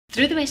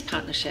Through the West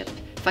Partnership,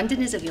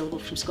 funding is available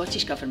from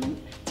Scottish Government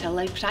to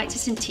allow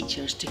practising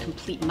teachers to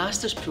complete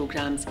Masters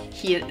programmes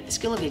here at the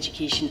School of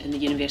Education in the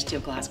University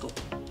of Glasgow.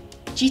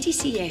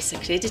 GTCS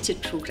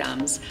accredited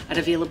programmes are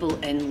available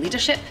in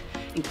leadership,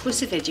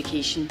 inclusive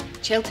education,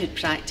 childhood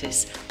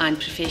practice and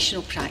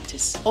professional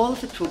practice. All of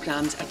the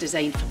programmes are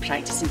designed for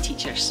practising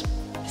teachers.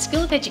 The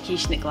School of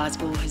Education at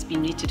Glasgow has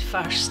been rated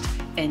first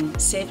in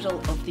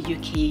several of the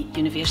UK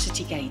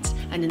university guides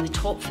and in the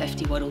top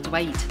 50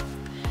 worldwide.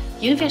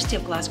 The University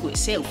of Glasgow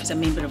itself is a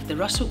member of the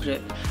Russell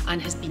Group and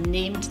has been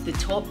named the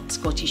top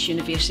Scottish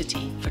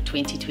university for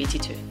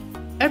 2022.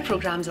 Our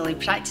programmes allow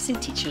practising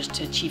teachers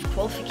to achieve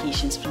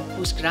qualifications from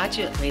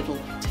postgraduate level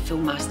to full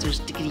master's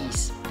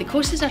degrees. The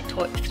courses are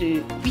taught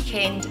through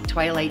weekend,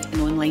 twilight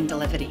and online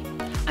delivery,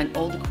 and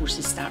all the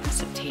courses start in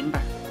September.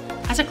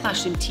 As a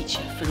classroom teacher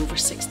for over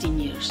 16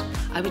 years,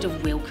 I would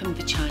have welcomed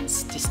the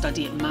chance to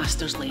study at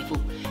master's level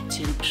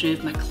to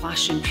improve my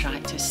classroom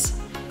practice,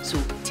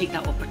 so take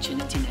that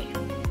opportunity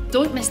now.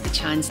 Don't miss the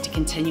chance to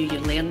continue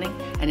your learning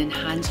and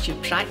enhance your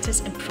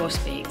practice and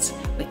prospects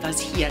with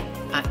us here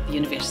at the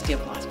University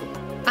of Glasgow.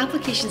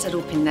 Applications are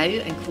open now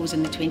and close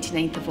on the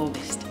 29th of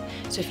August,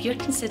 so if you're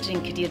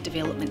considering career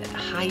development at the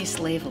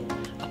highest level,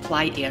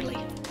 apply early.